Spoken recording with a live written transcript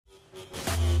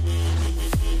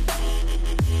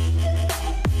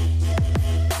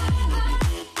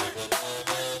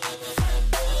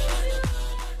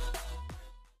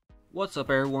What's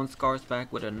up everyone, Scars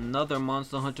back with another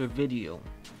Monster Hunter video.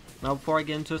 Now before I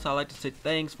get into this, I'd like to say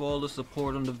thanks for all the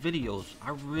support on the videos. I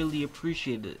really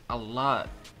appreciate it a lot.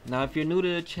 Now if you're new to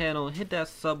the channel, hit that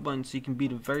sub button so you can be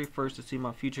the very first to see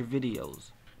my future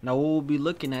videos. Now what we'll be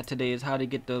looking at today is how to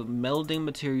get the melding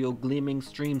material Gleaming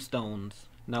Streamstones.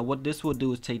 Now what this will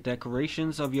do is take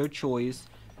decorations of your choice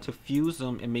to fuse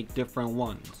them and make different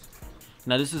ones.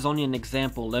 Now this is only an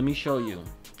example, let me show you.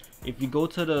 If you go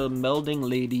to the melding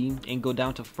lady and go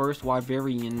down to first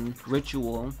Wyverian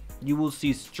ritual, you will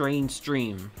see Strange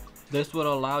Stream. This would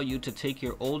allow you to take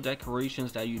your old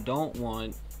decorations that you don't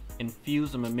want and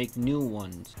fuse them and make new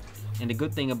ones. And the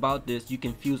good thing about this, you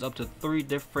can fuse up to 3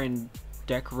 different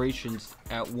decorations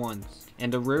at once.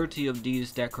 And the rarity of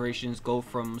these decorations go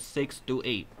from 6 to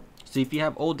 8. So if you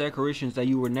have old decorations that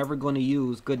you were never going to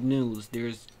use, good news,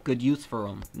 there's good use for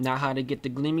them. Now how to get the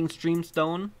Gleaming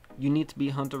Streamstone? You need to be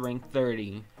Hunter rank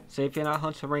 30. So if you're not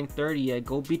Hunter rank 30 yet,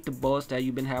 go beat the boss that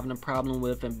you've been having a problem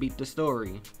with and beat the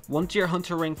story. Once you're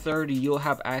Hunter rank 30, you'll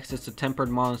have access to tempered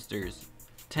monsters.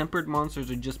 Tempered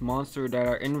monsters are just monsters that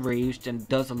are enraged and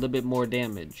does a little bit more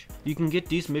damage. You can get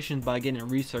these missions by getting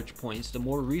research points. The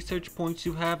more research points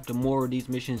you have, the more of these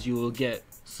missions you will get.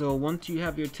 So once you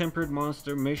have your tempered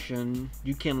monster mission,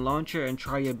 you can launch it and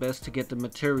try your best to get the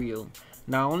material.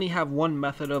 Now I only have one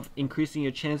method of increasing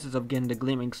your chances of getting the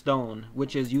Gleaming Stone,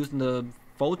 which is using the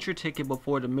vulture ticket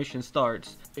before the mission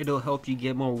starts. It'll help you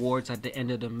get more rewards at the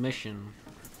end of the mission.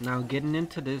 Now getting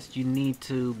into this, you need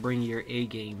to bring your A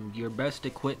game, your best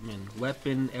equipment,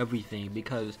 weapon, everything,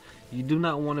 because you do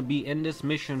not want to be in this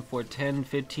mission for 10,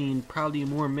 15, probably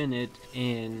more minutes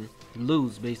and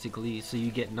lose basically, so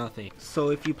you get nothing. So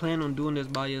if you plan on doing this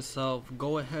by yourself,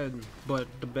 go ahead, but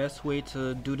the best way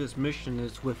to do this mission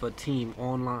is with a team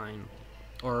online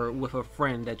or with a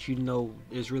friend that you know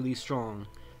is really strong,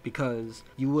 because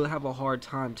you will have a hard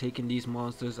time taking these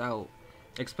monsters out,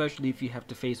 especially if you have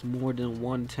to face more than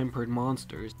one tempered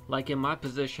monsters. Like in my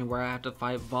position where I have to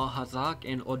fight Valhazak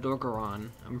and Odorgaron.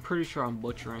 I'm pretty sure I'm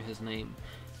butchering his name.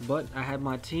 But I had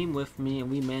my team with me and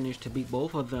we managed to beat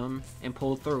both of them and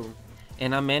pull through.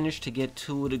 And I managed to get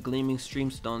 2 of the Gleaming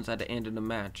Streamstones at the end of the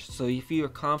match. So if you are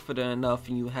confident enough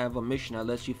and you have a mission that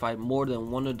lets you fight more than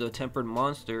one of the tempered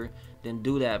monster, then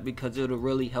do that because it'll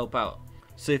really help out.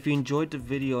 So if you enjoyed the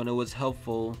video and it was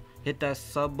helpful, hit that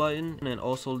sub button and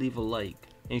also leave a like.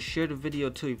 And share the video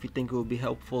too if you think it will be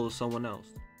helpful to someone else.